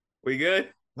We good?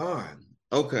 All right.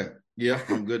 Okay. Yeah,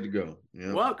 I'm good to go.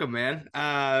 Yeah. Welcome, man.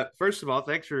 First of all,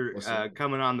 thanks for What's up?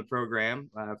 coming on the program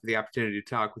for the opportunity to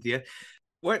talk with you.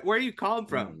 Where are you calling Oh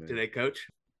from man. today, Coach?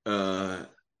 Uh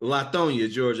Latonia,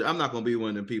 Georgia. I'm not gonna be one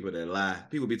of them people that lie.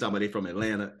 People be talking about they from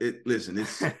Atlanta. Listen,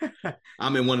 it's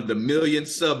I'm in one of the million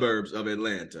suburbs of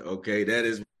Atlanta. Okay. That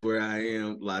is where I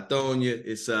am. Latonia.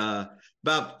 It's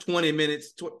about 20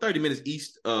 minutes, 30 minutes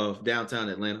east of downtown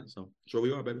Atlanta. So sure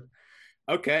we are, baby.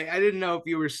 Okay, I didn't know if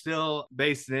you were still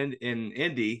based in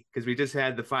Indy because we just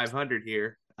had the 500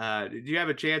 here. Did you have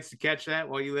a chance to catch that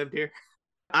while you lived here?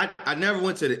 I never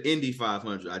went to the Indy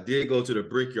 500. I did go to the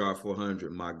Brickyard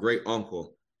 400. My great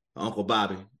uncle, Uncle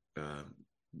Bobby, uh,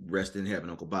 rest in heaven,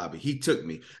 Uncle Bobby. He took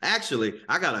me. Actually,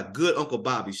 I got a good Uncle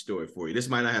Bobby story for you. This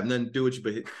might not have nothing to do with you,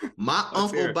 but my Let's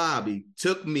Uncle hear Bobby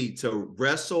took me to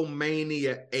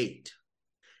WrestleMania 8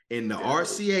 in the it.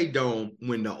 RCA Dome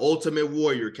when the Ultimate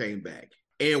Warrior came back.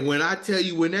 And when I tell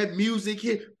you, when that music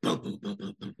hit, bum, bum, bum,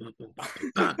 bum, bum, bum,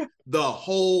 bum, bum, the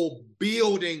whole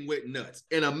building went nuts.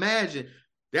 And imagine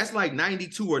that's like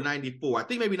 92 or 94. I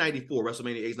think maybe 94.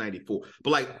 WrestleMania 8 is 94. But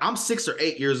like I'm 6 or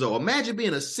 8 years old. Imagine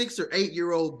being a 6 or 8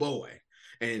 year old boy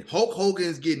and Hulk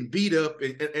Hogan's getting beat up.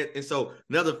 And so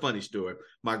another funny story.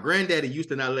 My granddaddy used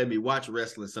to not let me watch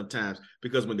wrestling sometimes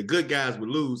because when the good guys would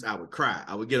lose, I would cry.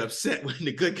 I would get upset when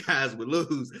the good guys would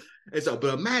lose. And so,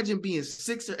 but imagine being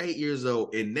 6 or 8 years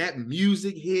old and that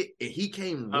music hit and he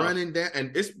came Oh, running down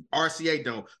and it's RCA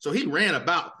Dome. So he ran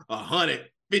about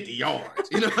 150 yards.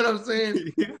 You know what I'm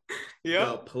saying? yeah. The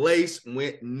Yep. place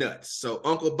went nuts. So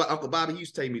Uncle Bobby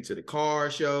used to take me to the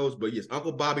car shows, but yes,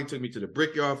 Uncle Bobby took me to the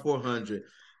Brickyard 400,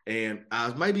 and I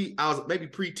was maybe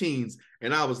preteens,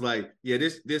 and I was like, yeah,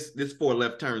 this four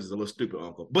left turns is a little stupid,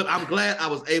 Uncle. But I'm glad I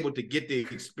was able to get the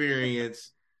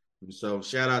experience. So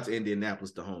shout out to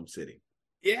Indianapolis, the home city.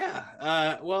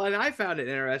 Yeah. Well, and I found it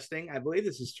interesting. I believe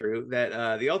this is true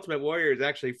that the Ultimate Warrior is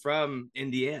actually from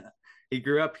Indiana. He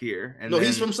grew up here, and No,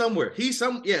 he's then from somewhere.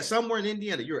 Somewhere in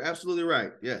Indiana. You're absolutely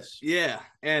right. Yes. yeah,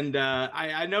 and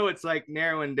I know it's like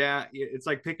narrowing down. It's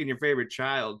like picking your favorite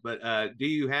child, but do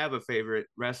you have a favorite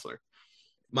wrestler?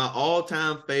 My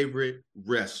all-time favorite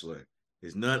wrestler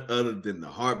is none other than the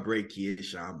Heartbreak Kid,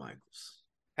 Shawn Michaels.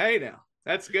 Hey, now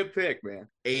that's a good pick, man.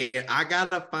 And I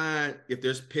gotta find if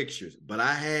there's pictures, but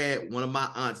I had one of my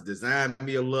aunts design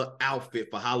me a little outfit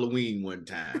for Halloween one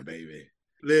time, baby.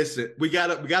 Listen, we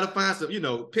gotta find some,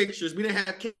 pictures. We didn't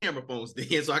have camera phones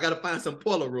then, so I gotta find some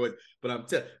Polaroids. But I'm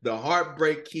telling the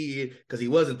Heartbreak Kid, because he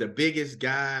wasn't the biggest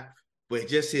guy, but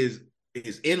just his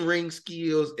in-ring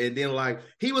skills, and then like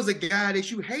he was a guy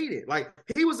that you hated. Like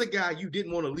he was a guy you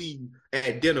didn't want to leave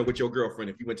at dinner with your girlfriend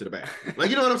if you went to the bathroom. Like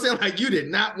you know what I'm saying? Like you did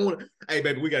not want to, hey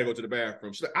baby, we gotta go to the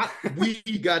bathroom. She's like, we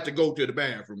got to go to the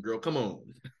bathroom, girl. Come on.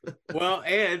 Well,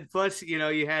 and plus, you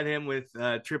had him with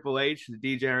Triple H, the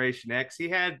D Generation X. He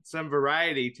had some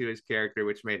variety to his character,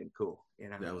 which made him cool.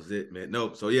 That was it, man.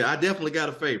 Nope. So yeah, I definitely got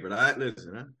a favorite. All right,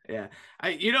 listen. Huh? Yeah,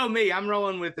 you know me, I'm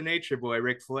rolling with the Nature Boy,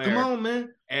 Ric Come Flair, on, man.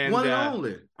 and One and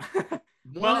only. One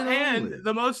well, and and only.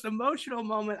 the most emotional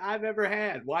moment I've ever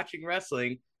had watching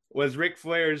wrestling was Ric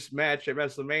Flair's match at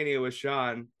WrestleMania with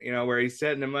Shawn, where he's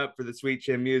setting him up for the Sweet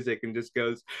Chin Music and just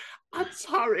goes, "I'm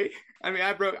sorry." I mean,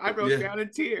 I broke Yeah. down in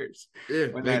tears Yeah.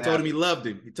 when Man, he that told him he happened. loved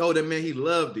him. He told him, man, he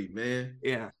loved him, man.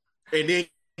 Yeah. And then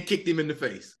kicked him in the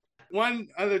face. One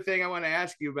other thing I want to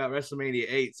ask you about WrestleMania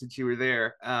 8, since you were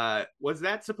there, was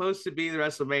that supposed to be the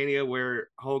WrestleMania where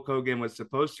Hulk Hogan was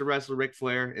supposed to wrestle Ric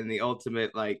Flair in the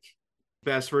ultimate, like,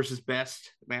 best versus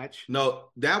best match? No,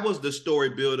 that was the story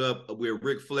build up where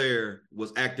Ric Flair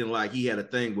was acting like he had a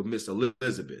thing with Miss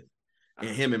Elizabeth, and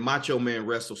him and Macho Man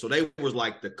wrestled. So they was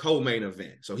like the co-main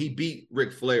event. So he beat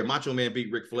Ric Flair. Macho Man beat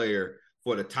Ric Flair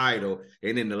for the title,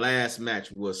 and then the last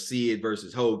match was Sid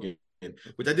versus Hogan,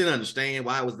 which I didn't understand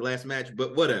why it was the last match,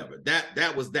 but whatever.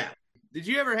 That was that. Did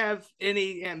you ever have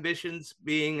any ambitions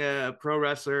being a pro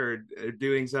wrestler or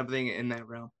doing something in that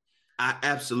realm? I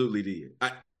absolutely did.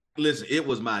 Listen, it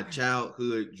was my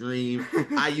childhood dream.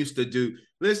 I used to do.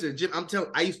 Listen, Jim,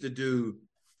 I used to do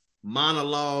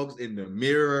monologues in the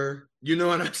mirror. You know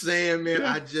what I'm saying, man?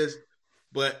 Yeah.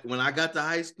 But when I got to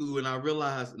high school and I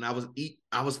realized, and I was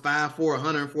 5'4",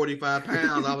 145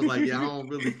 pounds. I was like, yeah, I don't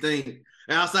really think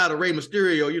outside of Rey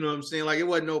Mysterio. You know what I'm saying? Like it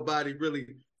wasn't nobody really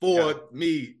Yeah. for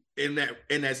me in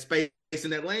that space in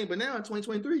that lane. But now in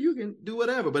 2023, you can do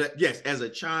whatever. But yes, as a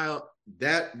child,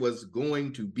 that was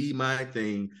going to be my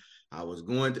thing. I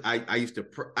used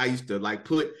to like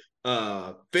put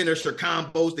finisher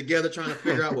combos together trying to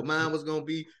figure out what mine was going to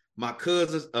be. My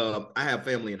cousins, I have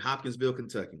family in Hopkinsville,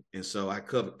 Kentucky, and so I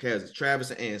covered cousins Travis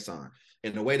and Anson.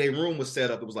 And the way their room was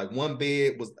set up, it was like one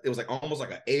bed it was like almost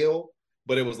like an L,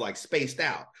 but it was like spaced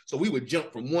out. So we would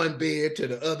jump from one bed to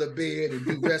the other bed and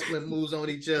do wrestling moves on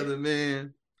each other,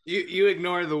 man. You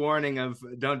ignore the warning of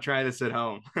don't try this at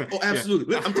home. Oh,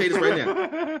 absolutely. I'm telling you this right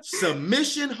now.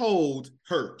 Submission holds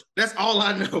hurt. That's all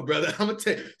I know, brother. I'm gonna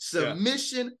tell you,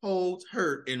 submission holds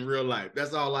hurt in real life.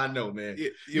 That's all I know, man.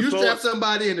 You strap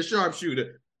somebody in the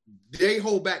sharpshooter, they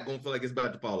hold back, gonna feel like it's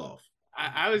about to fall off.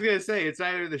 I was gonna say it's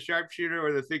either the sharpshooter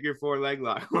or the figure 4 leg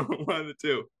lock. One of the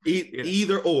two.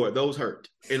 Either or, those hurt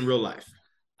in real life.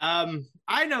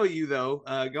 I know you though,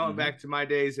 going back to my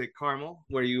days at Carmel,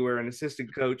 where you were an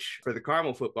assistant coach for the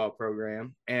Carmel football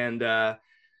program. And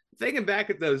thinking back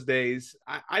at those days,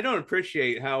 I don't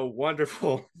appreciate how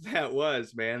wonderful that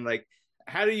was, man. Like,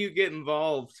 how do you get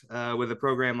involved with a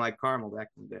program like Carmel back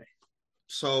in the day?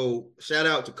 So shout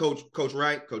out to Coach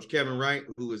Wright, Coach Kevin Wright,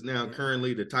 who is now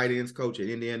currently the tight ends coach at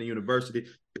Indiana University,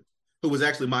 who was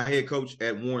actually my head coach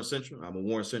at Warren Central. I'm a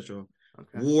Warren Central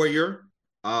warrior.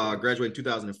 Graduated in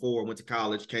 2004, went to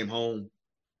college, came home.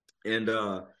 And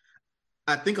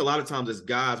I think a lot of times as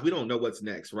guys, we don't know what's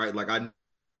next, right? Like I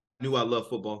knew I loved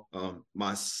football.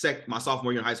 My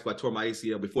sophomore year in high school, I tore my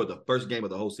ACL before the first game of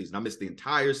the whole season. I missed the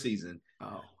entire season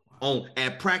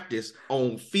at practice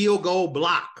on field goal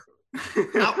block.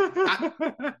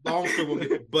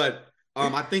 But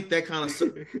I think that kind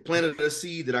of planted a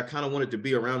seed that I kind of wanted to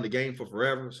be around the game for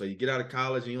forever. So you get out of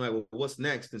college and you're like, well, what's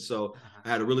next? And so I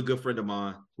had a really good friend of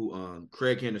mine who,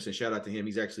 Craig Henderson, shout out to him.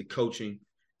 He's actually coaching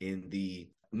in the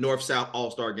North-South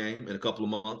All-Star game in a couple of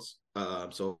months.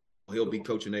 So he'll be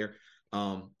coaching there.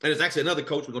 And there's actually another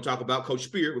coach we're going to talk about, Coach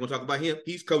Spear. We're going to talk about him.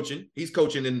 He's coaching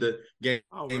in the game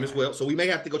as well. So we may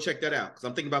have to go check that out because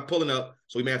I'm thinking about pulling up.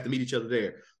 So we may have to meet each other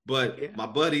there. But my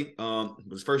buddy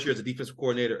was first year as a defensive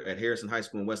coordinator at Harrison High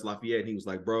School in West Lafayette. And he was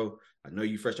like, bro, I know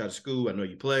you fresh out of school. I know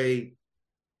you played.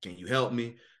 Can you help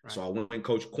me? Right. So I went and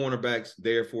coached cornerbacks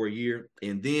there for a year.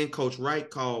 And then Coach Wright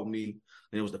called me.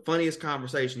 And it was the funniest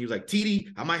conversation. He was like, TD,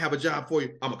 I might have a job for you.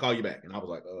 I'm going to call you back. And I was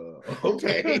like,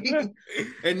 okay.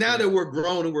 And now that we're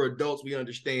grown and we're adults, we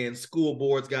understand school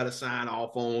boards got to sign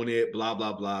off on it, blah,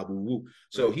 blah, blah, woo, woo.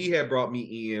 So he had brought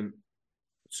me in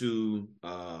to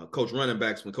coach running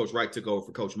backs when Coach Wright took over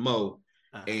for Coach Mo.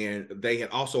 And they had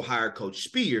also hired Coach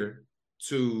Spear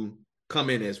to come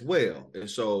in as well. And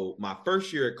so my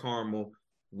first year at Carmel,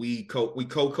 we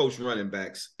co-coached running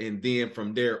backs. And then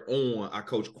from there on, I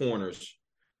coached corners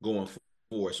going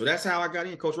forward. So that's how I got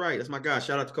in. Coach Wright, that's my guy.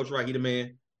 Shout out to Coach Wright. He the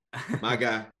man. My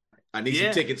guy. I need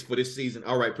some tickets for this season.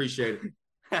 All right, appreciate it.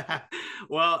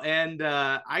 Well, and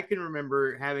I can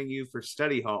remember having you for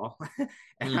study hall.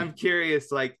 And I'm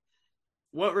curious, like,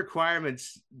 what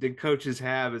requirements did coaches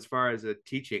have as far as a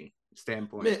teaching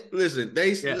standpoint? Man, listen,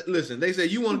 they say,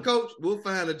 you want to coach? We'll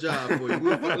find a job for you.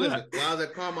 Listen, when I was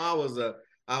at Carmel,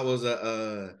 I was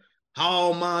a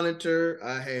hall monitor.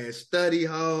 I had study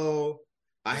hall.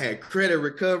 I had credit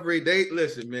recovery. They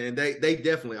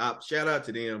definitely shout out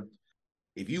to them.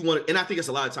 If you want, and I think it's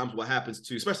a lot of times what happens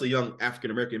to, especially young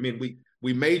African American men,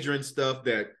 we major in stuff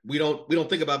that we don't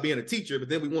think about being a teacher, but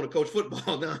then we want to coach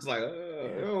football. Now it's like,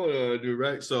 I don't want to do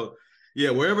right. So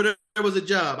yeah, wherever there was a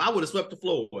job, I would have swept the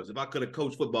floors if I could have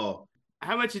coached football.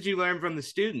 How much did you learn from the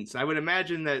students? I would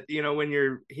imagine that, when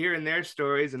you're hearing their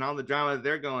stories and all the drama that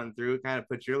they're going through, it kind of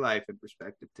puts your life in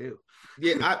perspective too.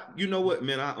 Yeah, you know what,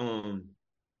 man,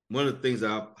 one of the things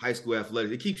about high school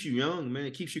athletics, it keeps you young, man.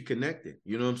 It keeps you connected.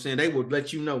 You know what I'm saying? They would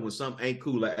let you know when something ain't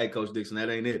cool, like, hey, Coach Dixon, that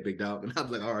ain't it, big dog. And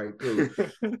I'm like, all right, cool.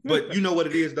 But you know what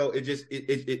it is, though?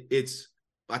 It's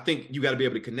I think you got to be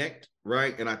able to connect,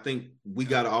 right? And I think we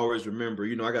got to always remember,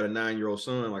 I got a 9-year-old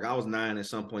son. Like, I was 9 at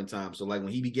some point in time. So, like,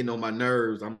 when he be getting on my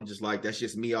nerves, I'm just like, that's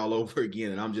just me all over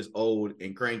again. And I'm just old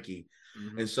and cranky.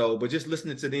 Mm-hmm. And so, but just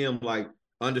listening to them, like,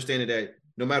 understanding that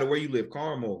no matter where you live,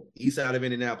 Carmel, east side of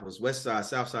Indianapolis, west side,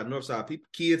 south side, north side,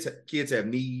 kids have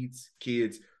needs.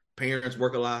 Parents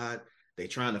work a lot. They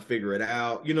trying to figure it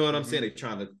out. You know what I'm saying? They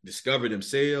trying to discover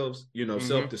themselves,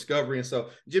 self-discovery. And so,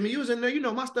 Jimmy, you was in there,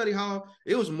 my study hall,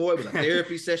 it was a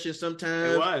therapy session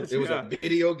sometimes. It was a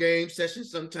video game session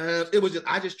sometimes.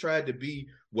 I just tried to be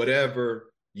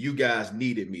whatever you guys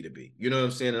needed me to be. You know what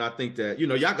I'm saying? And I think that,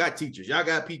 y'all got teachers. Y'all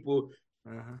got people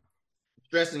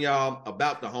stressing y'all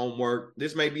about the homework.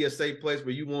 This may be a safe place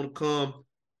where you want to come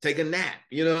take a nap.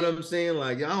 You know what I'm saying?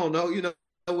 Like, I don't know,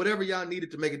 whatever y'all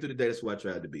needed to make it through the day, that's who I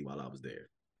tried to be while I was there.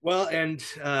 Well, and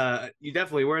you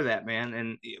definitely were that, man.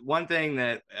 And one thing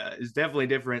that is definitely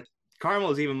different,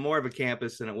 Carmel is even more of a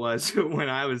campus than it was when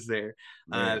I was there.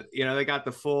 They got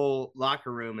the full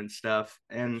locker room and stuff.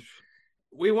 And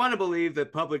we want to believe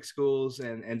that public schools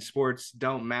and sports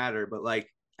don't matter, but like,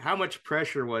 how much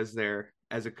pressure was there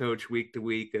as a coach week to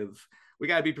week of we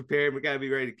got to be prepared, we got to be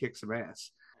ready to kick some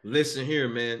ass? Listen here,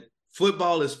 man.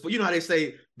 Football is, you know how they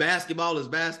say basketball is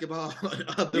basketball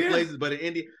other Yeah. places, but in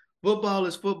India, football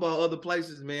is football other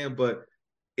places, man. But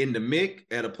in the MIC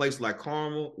at a place like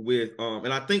Carmel with,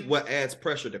 and I think what adds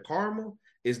pressure to Carmel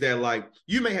is that like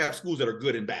you may have schools that are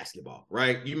good in basketball,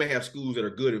 right? You may have schools that are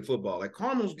good in football. Like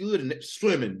Carmel's good in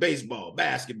swimming, baseball,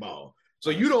 basketball. So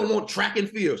you don't want track and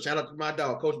field. Shout out to my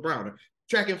dog, Coach Browner.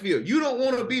 Track and field. You don't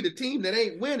want to be the team that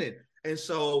ain't winning. And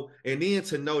so, and then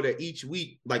to know that each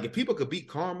week, like if people could beat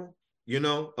Carmel, you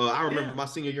know, I remember my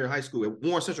senior year in high school,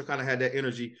 Warren Central kind of had that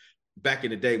energy back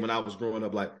in the day when I was growing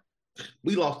up. Like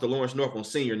we lost to Lawrence North on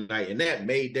senior night, and that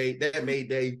made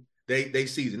they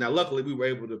season. Now, luckily, we were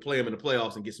able to play them in the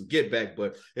playoffs and get some get back.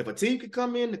 But if a team could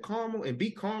come in to Carmel and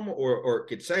beat Carmel, or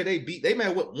could say they may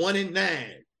have went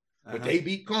 1-9, but they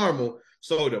beat Carmel.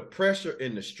 So the pressure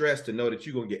and the stress to know that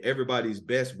you're gonna get everybody's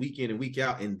best week in and week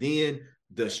out, and then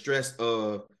the stress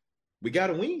of we got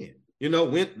to win. You know,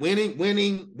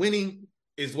 winning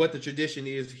is what the tradition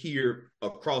is here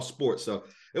across sports. So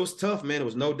it was tough, man. It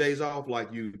was no days off. Like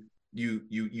you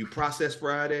process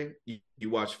Friday, you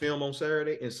watch film on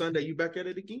Saturday, and Sunday you back at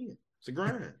it again. It's a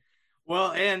grind.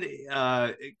 Well, and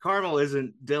Carmel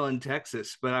isn't Dillon,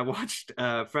 Texas, but I watched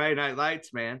Friday Night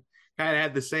Lights, man. Kind of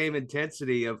had the same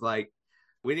intensity of like,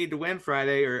 we need to win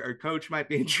Friday or coach might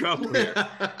be in trouble here.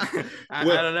 I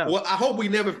don't know. Well, I hope we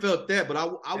never felt that, but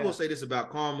I will say this about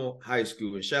Carmel High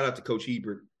School, and shout out to Coach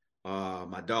Hebert,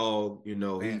 my dog, you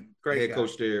know, he head guy.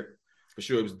 Coach there. For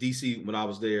sure, it was DC when I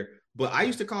was there. But I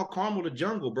used to call Carmel the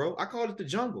jungle, bro. I called it the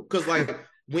jungle. Because like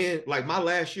when like my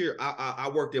last year, I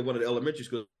worked at one of the elementary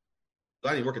schools.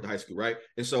 I didn't work at the high school, right?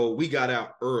 And so we got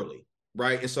out early,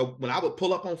 right? And so when I would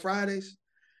pull up on Fridays,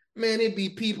 man, it'd be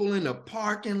people in the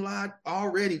parking lot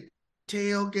already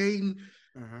tailgating.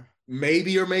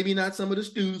 Maybe or maybe not some of the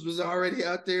students was already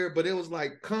out there, but it was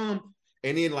like, come.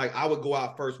 And then like I would go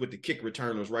out first with the kick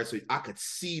returners, right? So I could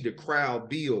see the crowd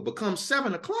build. But come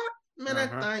 7 o'clock, man,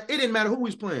 that thing, it didn't matter who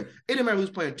was playing. It didn't matter who was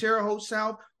playing Terre Haute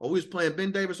South or who was playing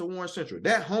Ben Davis or Warren Central.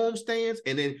 That home stands,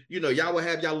 and then, you know, y'all would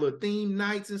have y'all little theme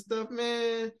nights and stuff,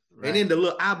 man. Right. And then the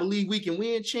little I believe we can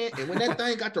win chant. And when that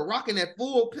thing got to rocking that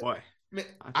full, boy, man,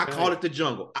 I called it the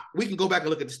jungle. We can go back and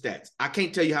look at the stats. I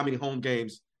can't tell you how many home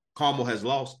games Carmel has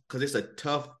lost because it's a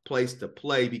tough place to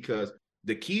play because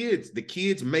the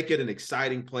kids make it an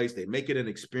exciting place. They make it an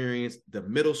experience. The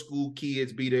middle school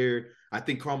kids be there. I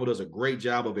think Carmel does a great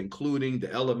job of including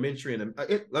the elementary. And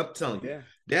I'm telling you,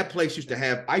 that place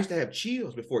I used to have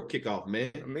chills before kickoff,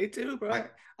 man. Me too, bro.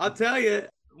 I'll tell you,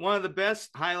 one of the best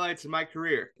highlights of my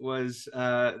career was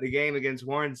the game against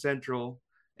Warren Central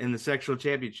in the sectional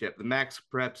championship, the Max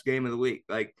Preps game of the week.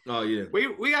 Like, oh yeah,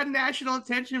 we got national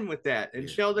attention with that. And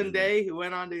Sheldon Day, who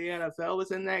went on to the NFL, was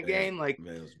in that game. Like,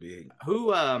 man, it was big.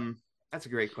 Who? That's a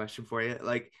great question for you.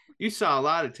 Like, you saw a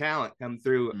lot of talent come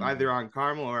through either on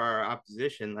Carmel or our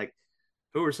opposition. Like,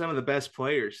 who were some of the best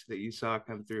players that you saw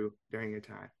come through during your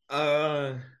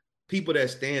time? People that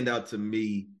stand out to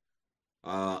me.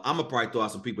 I'm gonna probably throw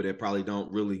out some people that probably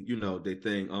don't really, you know, they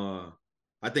think.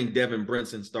 I think Devin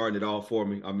Brinson started it all for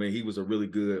me. I mean, he was a really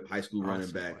good high school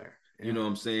running back. Yeah. You know what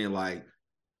I'm saying? Like,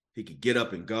 he could get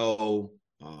up and go.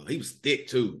 He was thick,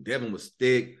 too. Devin was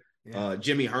thick. Yeah.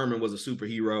 Jimmy Herman was a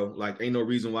superhero. Like, ain't no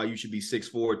reason why you should be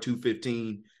 6'4",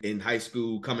 215 in high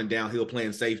school, coming downhill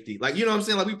playing safety. Like, you know what I'm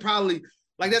saying? Like, we probably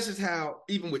 – like, that's just how –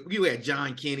 even with – we had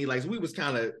John Kenny. Like, so we was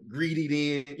kind of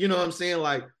greedy then. You know what I'm saying?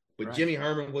 Like, but Jimmy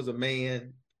Herman was a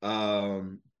man.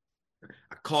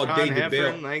 I called Sean David Heffern,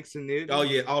 Bell. Langston Newton. Oh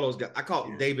yeah, all those guys. I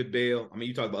called David Bell. I mean,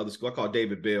 you talk about other school. I called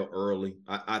David Bell early.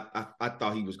 I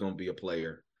thought he was going to be a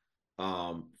player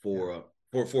for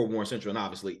Warren Central, and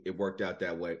obviously it worked out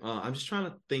that way. I'm just trying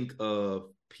to think of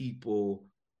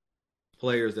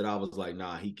players that I was like,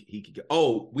 nah, he could get.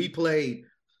 Oh, we played.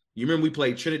 You remember we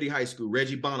played Trinity High School.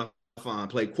 Reggie Bonifant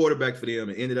played quarterback for them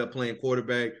and ended up playing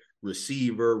quarterback,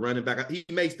 receiver, running back. He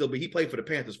may still be. He played for the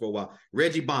Panthers for a while.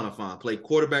 Reggie Bonifant played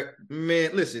quarterback.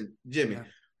 Man, listen, Jimmy,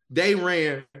 they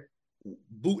ran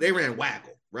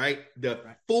waggle, right? The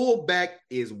fullback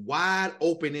is wide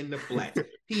open in the flat.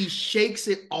 He shakes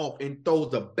it off and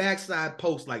throws the backside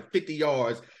post like 50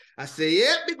 yards. I say,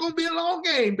 yep, it's gonna be a long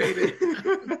game, baby.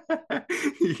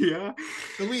 Yeah.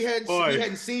 So we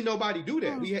hadn't seen nobody do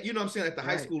that. We had, you know what I'm saying, at the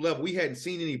high school level, we hadn't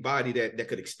seen anybody that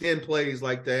could extend plays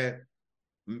like that.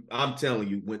 I'm telling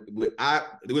you, when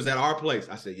it was at our place,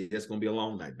 I said, yeah, it's gonna be a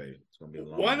long night, baby. It's gonna be a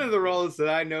long One night. of the roles that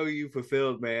I know you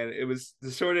fulfilled, man, it was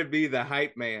to sort of be the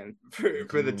hype man for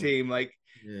Come the on. team. Like,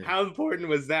 Yeah. how important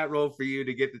was that role for you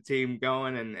to get the team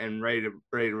going and ready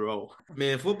to roll?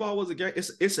 Man, football was a game.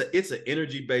 It's an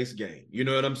energy based game. You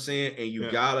know what I'm saying? And you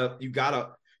gotta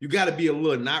be a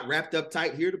little not wrapped up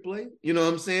tight here to play. You know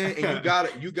what I'm saying?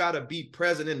 And you gotta be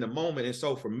present in the moment. And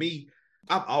so for me,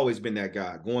 I've always been that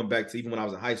guy. Going back to even when I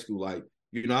was in high school, like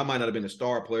I might not have been a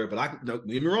star player, but don't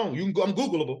get me wrong. I'm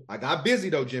Googleable. I got busy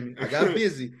though, Jimmy. I got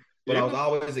busy, but I was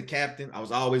always a captain. I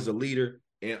was always a leader,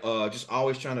 and just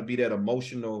always trying to be that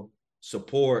emotional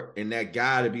support and that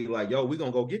guy to be like, yo, we're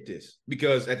gonna go get this.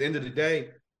 Because at the end of the day,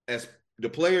 as the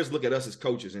players look at us as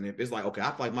coaches, and if it's like, okay,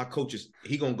 I feel like my coach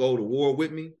he gonna go to war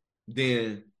with me,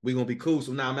 then we're gonna be cool.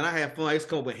 So now, man, I have fun. It's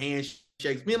come with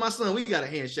handshakes. Me and my son, we got a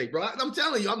handshake, bro. I'm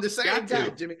telling you, I'm the same guy,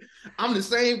 Jimmy. I'm the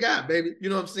same guy, baby. You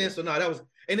know what I'm saying? So no,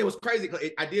 it was crazy.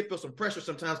 I did feel some pressure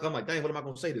sometimes. I'm like, dang, what am I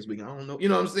gonna say this week? I don't know. You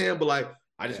know what I'm saying? But like,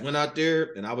 I just went out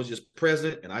there and I was just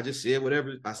present and I just said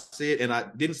whatever I said. And I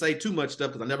didn't say too much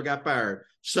stuff because I never got fired.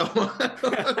 So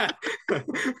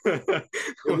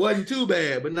it wasn't too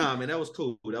bad. But nah, man, that was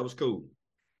cool. That was cool.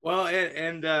 Well,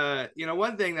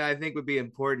 one thing that I think would be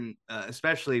important,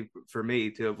 especially for me,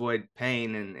 to avoid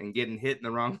pain and getting hit in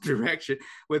the wrong direction,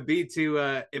 would be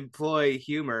to employ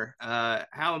humor.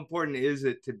 How important is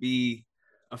it to be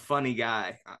a funny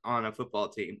guy on a football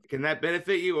team? Can that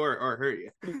benefit you or hurt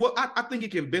you? Well, I think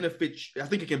it can benefit. I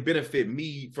think it can benefit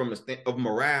me from of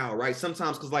morale, right?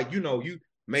 Sometimes because, like, you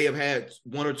may have had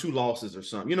one or two losses or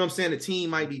something. You know what I'm saying? The team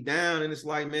might be down, and it's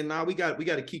like, man, nah, we got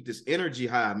to keep this energy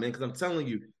high, man. Because I'm telling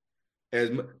you,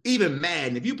 even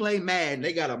Madden, if you play Madden,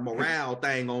 they got a morale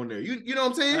thing on there. You know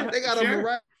what I'm saying? They got a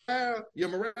morale. Your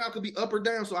morale could be up or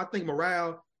down. So I think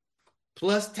morale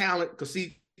plus talent,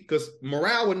 because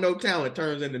morale with no talent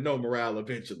turns into no morale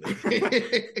eventually.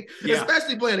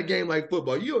 Especially playing a game like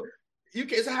football.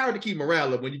 It's hard to keep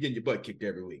morale up when you're getting your butt kicked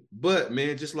every week. But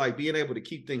man, just like being able to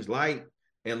keep things light,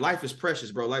 and life is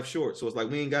precious, bro. Life's short. So it's like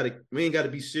we ain't gotta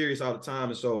be serious all the time.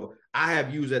 And so I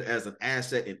have used it as an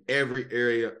asset in every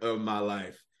area of my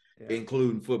life,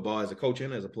 including football as a coach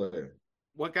and as a player.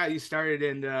 What got you started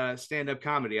in stand-up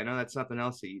comedy? I know that's something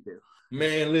else that you do.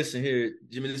 Man, listen here,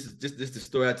 Jimmy. This is the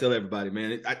story I tell everybody,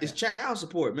 man. It's child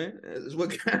support, man. It's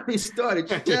what got me started.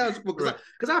 Child support,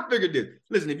 because I figured this.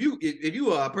 Listen, if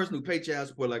you are a person who pay child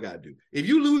support like I do, if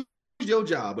you lose your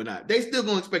job or not, they still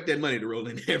gonna expect that money to roll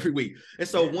in every week. And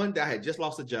so one day I had just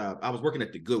lost a job. I was working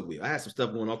at the Goodwill. I had some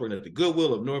stuff going on working at the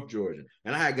Goodwill of North Georgia,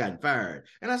 and I had gotten fired.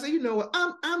 And I said, you know what?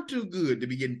 I'm too good to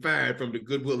be getting fired from the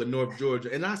Goodwill of North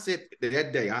Georgia. And I said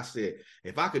that day,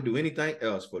 if I could do anything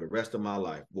else for the rest of my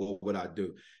life, what would I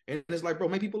do? And it's like, bro,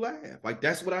 make people laugh. Like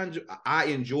that's what I enjoy. I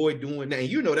enjoy doing that. And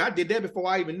you know that I did that before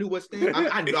I even knew what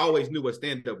I always knew what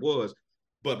stand-up was.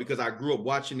 But because I grew up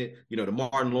watching it, the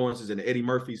Martin Lawrences and the Eddie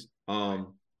Murphys, I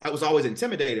was always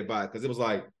intimidated by it because it was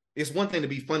like, it's one thing to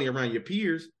be funny around your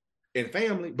peers and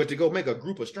family, but to go make a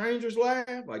group of strangers laugh,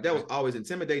 like that was always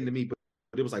intimidating to me. But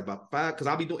it was like about 5, because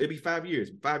it'd be 5 years.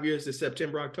 5 years this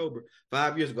September, October.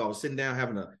 5 years ago, I was sitting down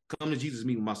having a come to Jesus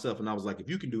meeting with myself, and I was like, if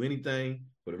you can do anything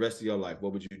for the rest of your life,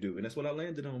 what would you do? And that's what I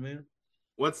landed on, man.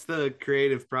 What's the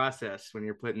creative process when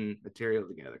you're putting material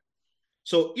together?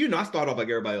 So, I start off like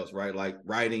everybody else, right? Like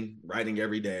writing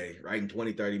every day, writing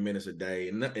 20, 30 minutes a day.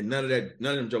 And none of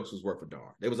them jokes was worth a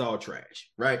darn. They was all trash,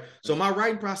 right? So my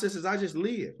writing process is I just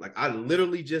live. Like I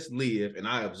literally just live and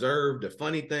I observe the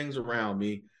funny things around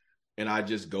me and I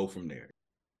just go from there.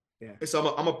 Yeah. And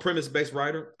so I'm a premise-based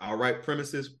writer. I'll write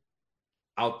premises.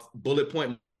 I'll bullet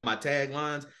point my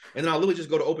taglines. And then I'll literally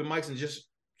just go to open mics and just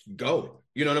go.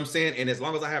 You know what I'm saying? And as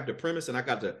long as I have the premise and I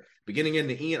got the beginning and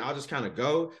the end, I'll just kind of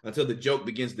go until the joke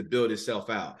begins to build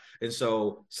itself out. And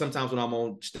so sometimes when I'm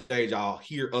on stage, I'll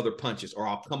hear other punches or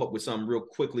I'll come up with something real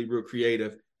quickly, real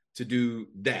creative to do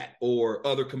that. Or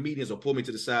other comedians will pull me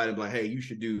to the side and be like, hey, you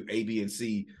should do A, B, and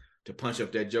C to punch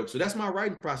up that joke. So that's my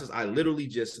writing process. I literally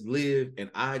just live and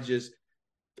I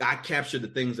capture the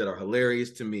things that are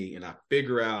hilarious to me and I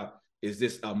figure out, is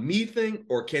this a me thing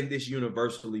or can this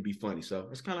universally be funny? So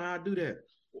that's kind of how I do that.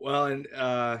 Well, and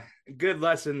a good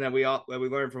lesson that we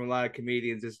learn from a lot of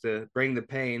comedians is to bring the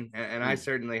pain, and I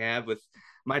certainly have with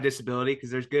my disability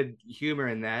because there's good humor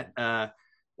in that.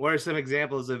 What are some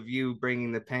examples of you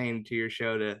bringing the pain to your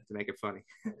show to make it funny?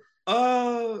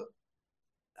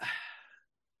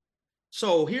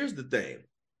 So here's the thing.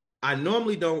 I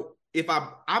normally don't. If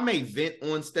I may vent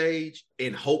on stage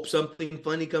and hope something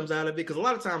funny comes out of it, because a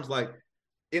lot of times, like,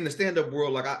 in the stand-up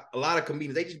world, like a lot of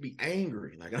comedians, they just be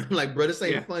angry. Like I'm like, bro, this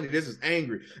ain't funny. This is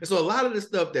angry. And so a lot of the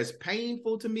stuff that's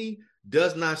painful to me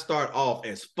does not start off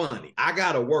as funny. I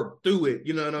gotta work through it,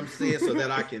 you know what I'm saying, so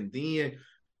that I can then,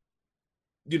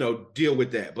 deal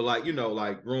with that. But like,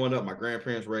 like growing up, my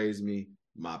grandparents raised me.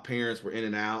 My parents were in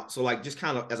and out. So like just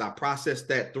kind of as I process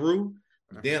that through,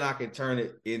 then I can turn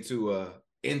it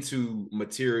into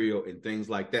material and things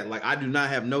like that. Like I do not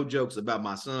have no jokes about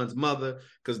my son's mother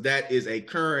because that is a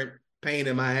current pain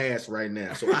in my ass right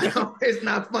now. So it's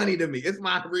not funny to me. It's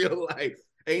my real life.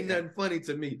 Ain't nothing funny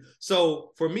to me.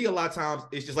 So for me, a lot of times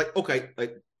it's just like, okay,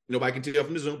 like nobody can tell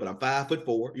from the Zoom, but I'm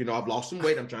 5'4". I've lost some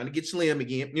weight. I'm trying to get slim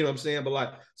again. You know what I'm saying? But like,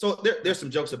 so there's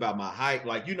some jokes about my height.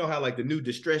 Like, how like the new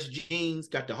distressed jeans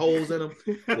got the holes in them.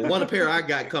 Well, one pair I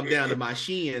got come down to my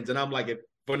shins, and I'm like, if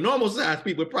for normal size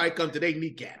people, it probably come to their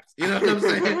kneecaps. You know what I'm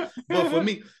saying? But for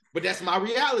me, but that's my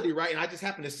reality, right? And I just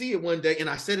happened to see it one day, and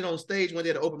I said it on stage one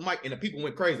day at the open mic, and the people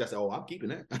went crazy. I said, "Oh, I'm keeping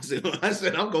that." I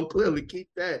said, I'm gonna clearly keep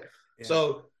that. Yeah.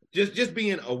 So just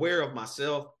being aware of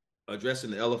myself,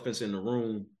 addressing the elephants in the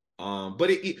room. But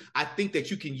I think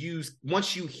that you can use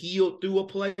once you heal through a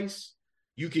place,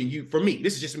 you can use. For me,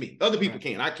 this is just me. Other people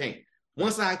can. I can't.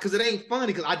 Once because it ain't funny,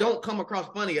 because I don't come across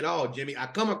funny at all, Jimmy. I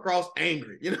come across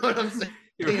angry. You know what I'm saying?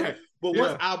 Right. But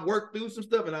once I've worked through some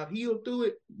stuff and I've healed through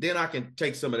it, then I can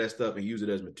take some of that stuff and use it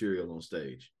as material on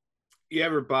stage. You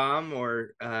ever bomb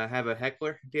or have a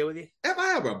heckler deal with you? If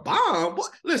I ever bomb,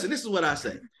 listen, this is what I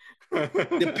say.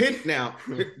 Now,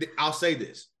 I'll say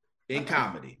this in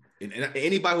comedy. And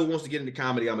anybody who wants to get into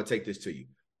comedy, I'm going to take this to you.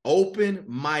 Open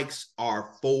mics are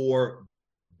for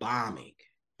bombing,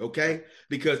 okay?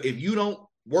 Because if you don't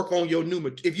work on your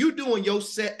if you're doing your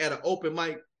set at an open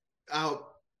mic,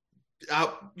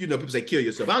 people say kill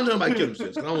yourself. I don't know about kill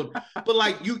themselves, but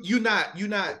like you're not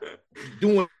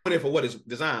doing it for what it's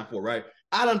designed for, right?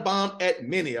 I done bombed at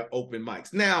many open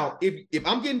mics. Now, if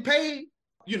I'm getting paid,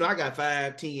 I got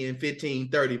 5, 10, 15,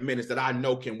 30 minutes that I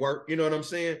know can work. You know what I'm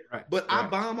saying? Right, but right. I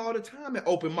bomb all the time at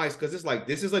open mics because it's like,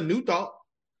 this is a new thought.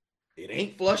 It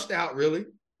ain't flushed out really.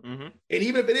 Mm-hmm. And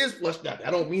even if it is flushed out,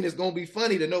 that don't mean it's going to be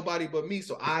funny to nobody but me.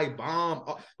 So I bomb.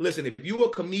 Listen, if you're a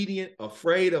comedian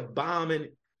afraid of bombing,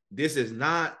 this is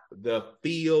not the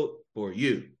field for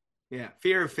you. Yeah.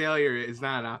 Fear of failure is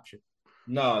not an option.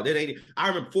 No, that ain't. I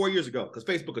remember 4 years ago, because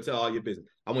Facebook will tell all your business.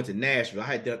 I went to Nashville.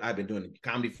 I've been doing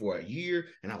comedy for a year,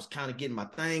 and I was kind of getting my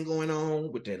thing going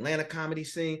on with the Atlanta comedy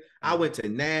scene. I went to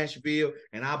Nashville,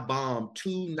 and I bombed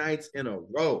 2 nights in a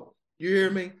row. You hear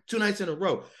me? 2 nights in a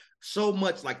row. So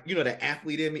much, like, the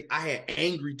athlete in me, I had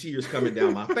angry tears coming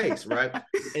down my face, right?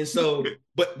 And so,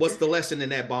 but what's the lesson in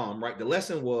that bomb, right? The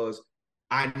lesson was,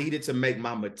 I needed to make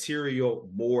my material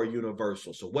more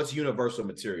universal. So what's universal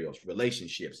materials?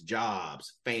 Relationships,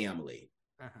 jobs, family,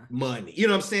 money. You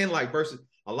know what I'm saying? Like versus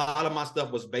a lot of my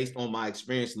stuff was based on my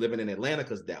experience living in Atlanta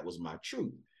because that was my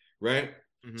truth, right?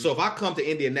 Mm-hmm. So if I come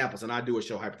to Indianapolis and I do a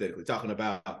show hypothetically talking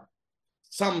about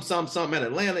something in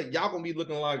Atlanta, y'all gonna be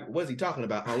looking like, what's he talking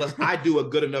about? Unless I do a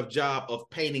good enough job of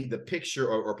painting the picture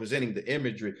or presenting the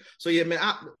imagery. So yeah, man,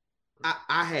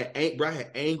 I had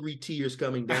angry tears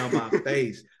coming down my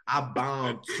face. I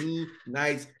bombed 2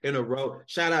 nights in a row.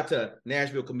 Shout out to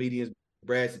Nashville comedians,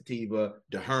 Brad Sativa,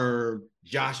 DeHerm,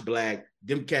 Josh Black.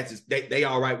 Them cats, they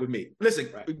all right with me. Listen,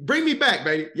 Bring me back,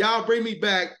 baby. Y'all bring me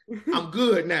back. I'm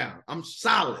good now. I'm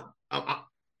solid.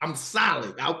 I'm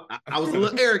solid. I was a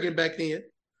little arrogant back then,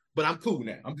 but I'm cool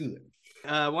now. I'm good.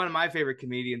 One of my favorite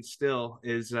comedians still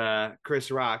is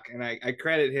Chris Rock, and I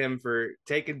credit him for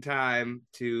taking time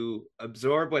to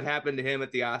absorb what happened to him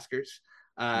at the Oscars.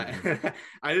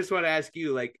 I just want to ask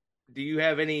you, like, do you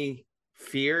have any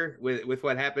fear with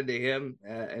what happened to him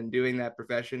and doing that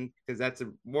profession? Because that's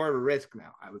more of a risk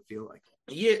now, I would feel like.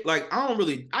 Yeah, like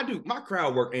my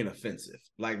crowd work ain't offensive.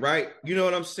 Like, right? You know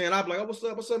what I'm saying? I'm like, oh,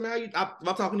 what's up, man?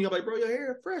 I'm talking to you, I'm like, bro, your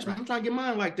hair fresh, man. I'm trying to get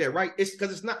mine like that, right? It's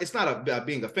because it's not about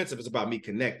being offensive, it's about me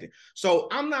connecting. So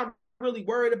I'm not really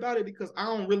worried about it because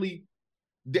I'm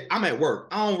at work.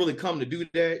 I don't really come to do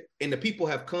that. And the people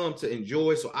have come to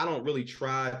enjoy. So I don't really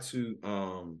try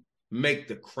to make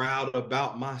the crowd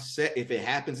about my set. If it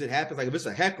happens, it happens. Like if it's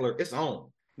a heckler, it's on.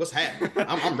 What's happening?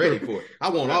 I'm ready for it. I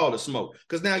want all the smoke.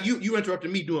 Because now you interrupted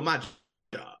me doing my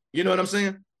job. You know what I'm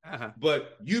saying? Uh-huh.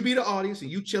 But you be the audience and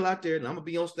you chill out there and I'm going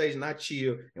to be on stage and I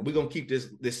chill and we're going to keep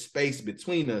this space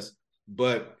between us.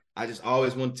 But I just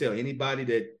always want to tell anybody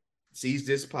that sees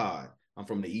this pod, I'm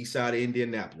from the east side of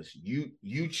Indianapolis.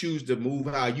 You choose to move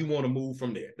how you want to move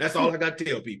from there. That's all I got to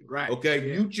tell people. Right. Okay.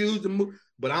 Yeah. You choose to move.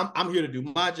 But I'm here to do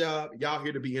my job. Y'all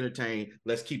here to be entertained.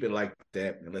 Let's keep it like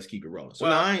that and let's keep it rolling. So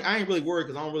I ain't really worried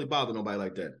because I don't really bother nobody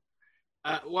like that.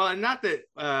 Well, not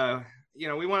that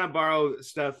we want to borrow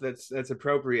stuff that's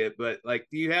appropriate, but like,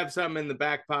 do you have something in the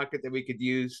back pocket that we could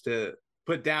use to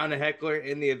put down a heckler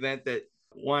in the event that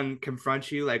one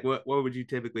confronts you? Like, what would you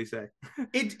typically say?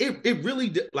 It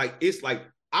really like it's like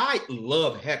I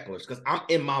love hecklers because I'm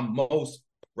in my most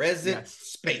present Yes.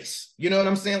 space. You know what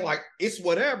I'm saying? Like it's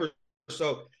whatever.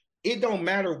 So it don't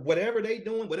matter whatever they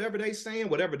doing, whatever they saying,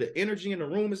 whatever the energy in the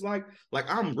room is like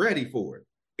I'm ready for it.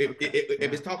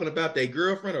 If it's talking about their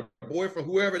girlfriend or boyfriend,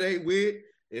 whoever they with,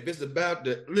 if it's about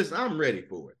listen, I'm ready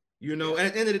for it. And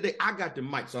at the end of the day, I got the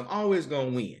mic, so I'm always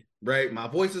gonna win, right? My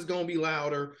voice is gonna be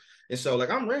louder, and so like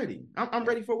I'm ready. I'm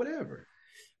ready for whatever.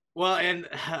 Well, and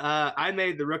I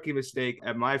made the rookie mistake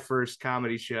at my first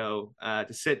comedy show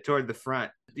to sit toward the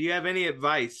front. Do you have any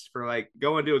advice for like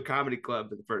going to a comedy club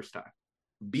for the first time?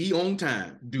 Be on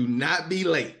time. Do not be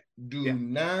late. Do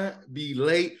not be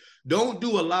late. Don't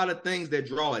do a lot of things that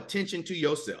draw attention to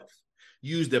yourself.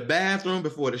 Use the bathroom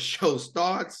before the show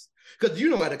starts. Because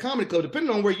at a comedy club,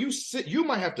 depending on where you sit, you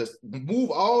might have to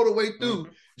move all the way through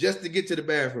just to get to the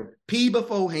bathroom. Pee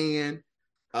beforehand.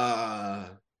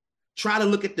 Try to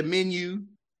look at the menu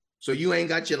so you ain't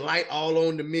got your light all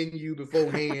on the menu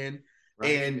beforehand. Right.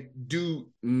 And do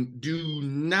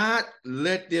not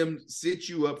let them sit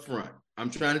you up front.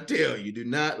 I'm trying to tell you, do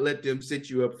not let them sit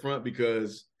you up front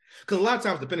because a lot of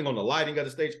times, depending on the lighting of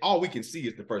the stage, all we can see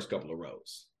is the first couple of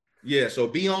rows. Yeah, so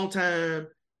be on time.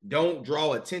 Don't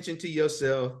draw attention to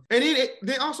yourself. And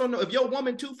then also know if your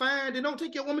woman too fine, then don't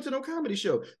take your woman to no comedy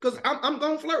show because I'm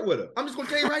going to flirt with her. I'm just going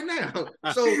to tell you right now.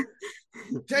 So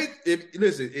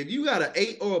if you got an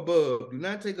 8 or above, do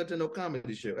not take her to no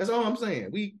comedy show. That's all I'm saying.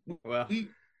 We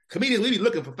comedians, we be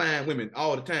looking for fine women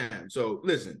all the time. So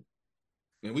listen,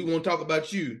 and we want to talk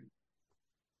about you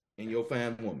and your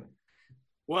fine woman.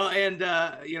 Well, and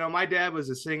my dad was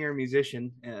a singer,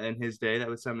 musician in his day. That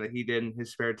was something that he did in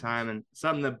his spare time, and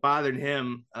something that bothered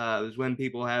him was when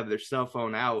people have their cell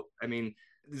phone out. I mean,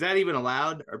 is that even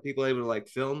allowed? Are people able to like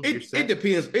film your set? It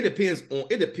depends. It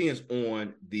depends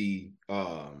on the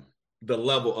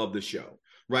level of the show,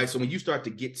 right? So when you start to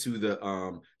get to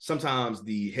the sometimes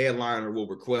the headliner will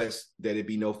request that it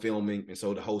be no filming, and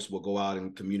so the host will go out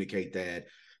and communicate that.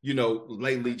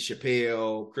 Lately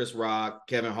Chappelle, Chris Rock,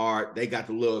 Kevin Hart, they got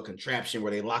the little contraption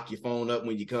where they lock your phone up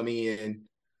when you come in.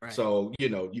 Right. So,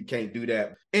 you can't do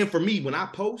that. And for me, when I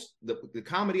post the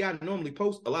comedy I normally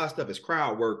post, a lot of stuff is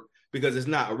crowd work because it's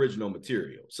not original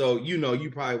material. So, you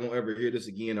probably won't ever hear this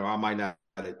again, or I might not,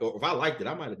 or if I liked it,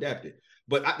 I might adapt it.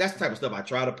 But that's the type of stuff I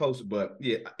try to post. But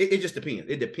yeah, it just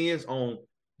depends. It depends on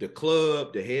the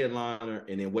club, the headliner,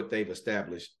 and then what they've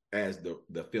established as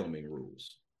the filming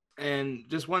rules. And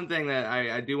just one thing that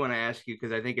I do want to ask you,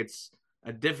 because I think it's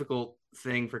a difficult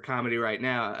thing for comedy right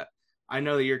now. I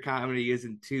know that your comedy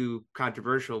isn't too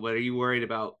controversial, but are you worried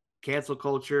about cancel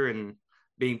culture and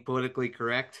being politically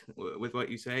correct with what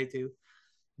you say too?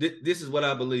 This is what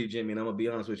I believe, Jimmy, and I'm going to be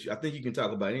honest with you. I think you can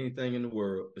talk about anything in the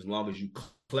world as long as you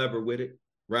clever with it,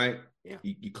 right? Yeah.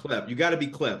 You clever. You got to be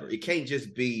clever. It can't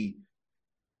just be,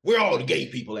 where all the gay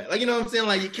people at? Like, you know what I'm saying?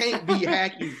 Like, you can't be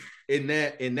hacky in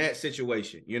that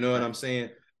situation, you know what I'm saying?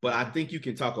 But I think you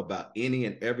can talk about any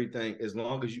and everything as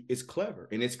long as it's clever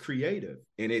and it's creative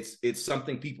and it's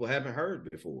something people haven't heard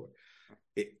before.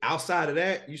 Outside of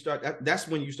that, that's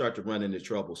when you start to run into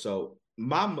trouble. So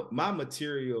my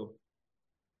material,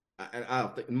 I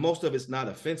think most of it's not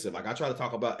offensive. Like I try to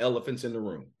talk about elephants in the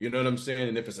room, you know what I'm saying?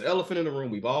 And if it's an elephant in the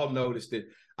room, we've all noticed it.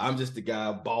 I'm just the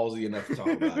guy ballsy enough to talk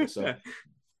about it. So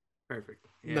perfect.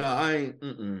 Yeah. No, I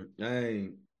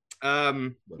ain't.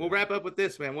 We'll wrap up with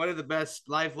this, man. What are the best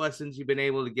life lessons you've been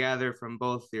able to gather from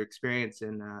both your experience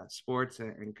in sports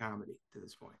and comedy to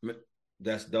this point?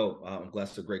 That's dope. I'm glad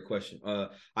that's a great question.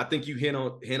 I think you hit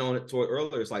on it toward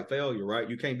earlier. It's like failure, right?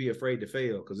 You can't be afraid to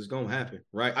fail because it's gonna happen,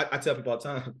 right? I tell people all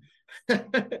the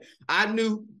time. I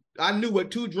knew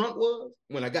what too drunk was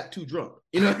when I got too drunk.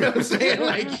 You know what I'm saying?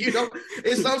 Like,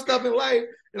 it's some stuff in life,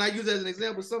 and I use that as an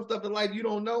example, some stuff in life you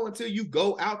don't know until you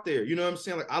go out there. You know what I'm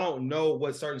saying? Like, I don't know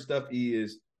what certain stuff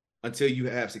is until you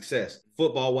have success.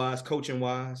 Football-wise,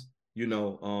 coaching-wise,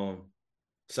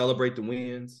 celebrate the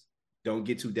wins. Don't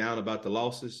get too down about the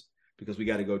losses because we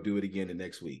got to go do it again the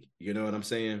next week. You know what I'm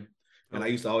saying? And I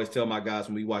used to always tell my guys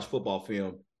when we watch football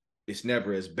film, it's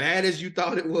never as bad as you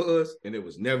thought it was, and it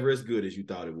was never as good as you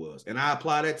thought it was. And I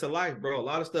apply that to life, bro. A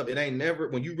lot of stuff, it ain't never,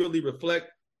 when you really reflect,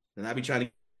 and I be trying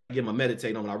to get my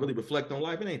meditate on when I really reflect on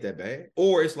life, it ain't that bad.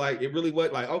 Or it's like, it really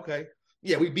was like, okay,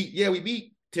 we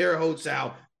beat Terre Haute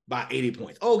South by 80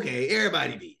 points. Okay,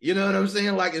 everybody beat. You know what I'm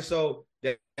saying? Like, and so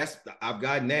that's I've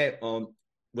gotten that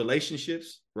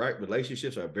relationships, right?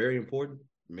 Relationships are very important,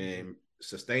 man.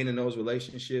 Sustaining those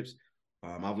relationships,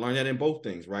 I've learned that in both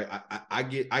things, right? I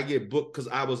get booked because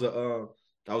I was the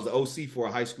OC for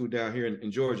a high school down here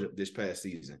in Georgia this past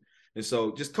season. And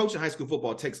so just coaching high school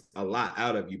football takes a lot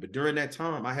out of you. But during that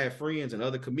time, I had friends and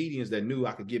other comedians that knew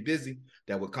I could get busy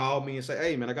that would call me and say,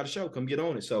 hey, man, I got a show. Come get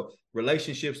on it. So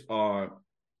relationships are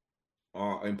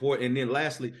important. And then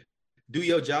lastly, do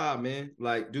your job, man.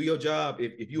 Like, do your job.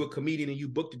 If you're a comedian and you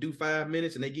book to do 5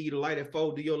 minutes and they give you the light at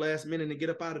 4, do your last minute and get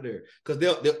up out of there. Because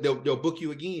they'll book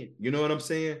you again. You know what I'm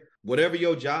saying? Whatever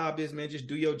your job is, man, just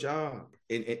do your job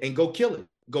and go kill it.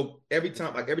 Go every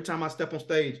time I step on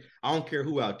stage, I don't care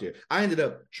who out there. I ended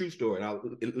up, true story, and I'll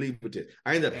leave with this.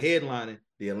 I ended up headlining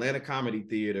the Atlanta Comedy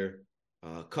Theater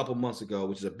a couple months ago,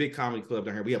 which is a big comedy club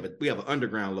down here. We have an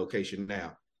underground location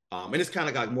now. And it's kind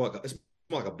of got more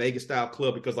like a Vegas style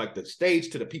club because like the stage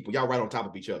to the people, y'all right on top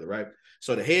of each other, right?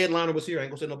 So the headliner was here. I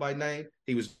ain't gonna say nobody's name.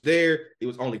 He was there. It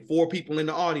was only 4 people in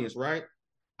the audience, right?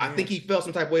 I think he felt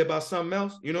some type of way about something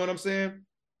else. You know what I'm saying?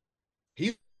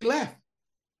 He left.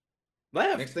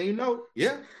 Next thing you know,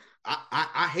 yeah,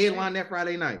 I headlined that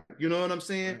Friday night. You know what I'm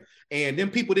saying? Right. And then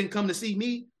people didn't come to see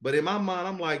me, but in my mind,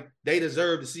 I'm like, they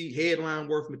deserve to see headline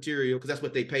worth material because that's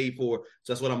what they paid for.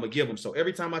 So that's what I'm gonna give them. So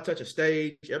every time I touch a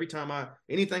stage,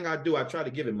 anything I do, I try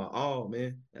to give it my all,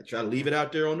 man. I try to leave it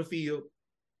out there on the field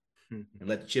and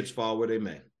let the chips fall where they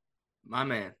may. My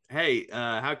man. Hey,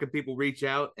 how can people reach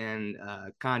out and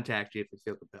contact you if they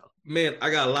feel compelled? Man,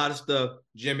 I got a lot of stuff,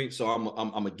 Jimmy. So I'm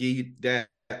gonna give you that.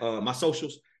 My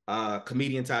socials,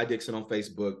 comedian Ty Dixson on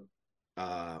Facebook,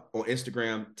 on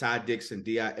Instagram, Ty Dixon,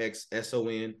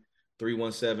 Dixson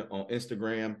 317 on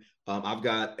Instagram. I've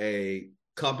got a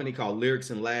company called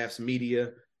Lyrics and Laughs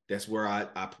Media. That's where I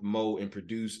promote and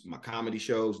produce my comedy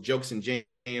shows. Jokes and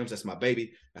Jams, that's my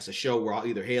baby. That's a show where I'll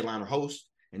either headline or host,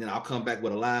 and then I'll come back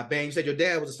with a live band. You said your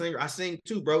dad was a singer. I sing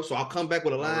too, bro. So I'll come back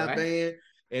with a live band.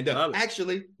 And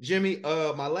actually, Jimmy,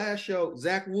 my last show,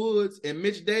 Zach Woods and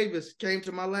Mitch Davis came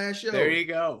to my last show. There you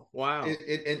go. Wow. And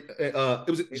it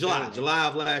was July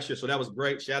of last year. So that was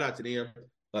great. Shout out to them.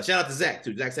 Shout out to Zach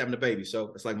too. Zach's having a baby.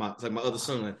 So it's like my other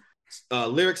son.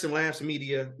 Lyrics and Laughs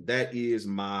Media. That is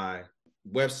my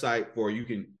website for you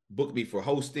can book me for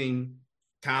hosting,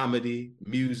 comedy,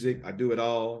 music. I do it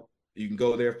all. You can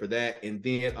go there for that. And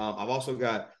then I've also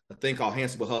got a thing called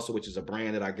Handsome with Hustle, which is a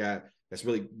brand that I got that's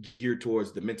really geared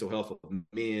towards the mental health of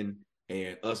men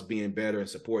and us being better and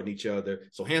supporting each other.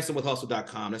 So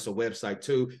handsomewithhustle.com, that's a website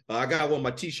too. I got one of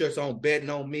my t-shirts on, Betting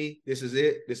on Me. This is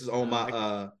it. This is on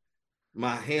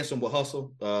my Handsome with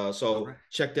Hustle. So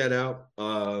check that out.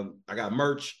 I got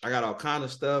merch. I got all kind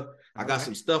of stuff. I got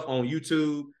some stuff on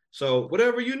YouTube. So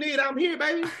whatever you need, I'm here,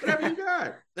 baby. Whatever you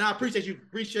got. And I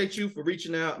appreciate you for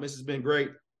reaching out. This has been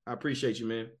great. I appreciate you,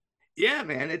 man. Yeah,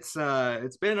 man, it's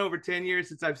been over 10 years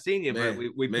since I've seen you, man, but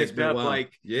we picked up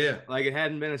like it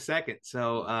hadn't been a second.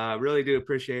 So really do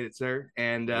appreciate it, sir.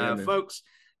 And folks,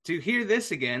 to hear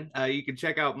this again, you can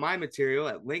check out my material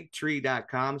at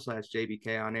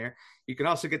linktree.com/JBK on air. You can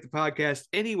also get the podcast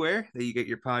anywhere that you get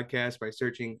your podcast by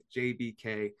searching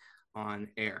JBK on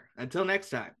air. Until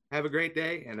next time, have a great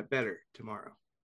day and a better tomorrow.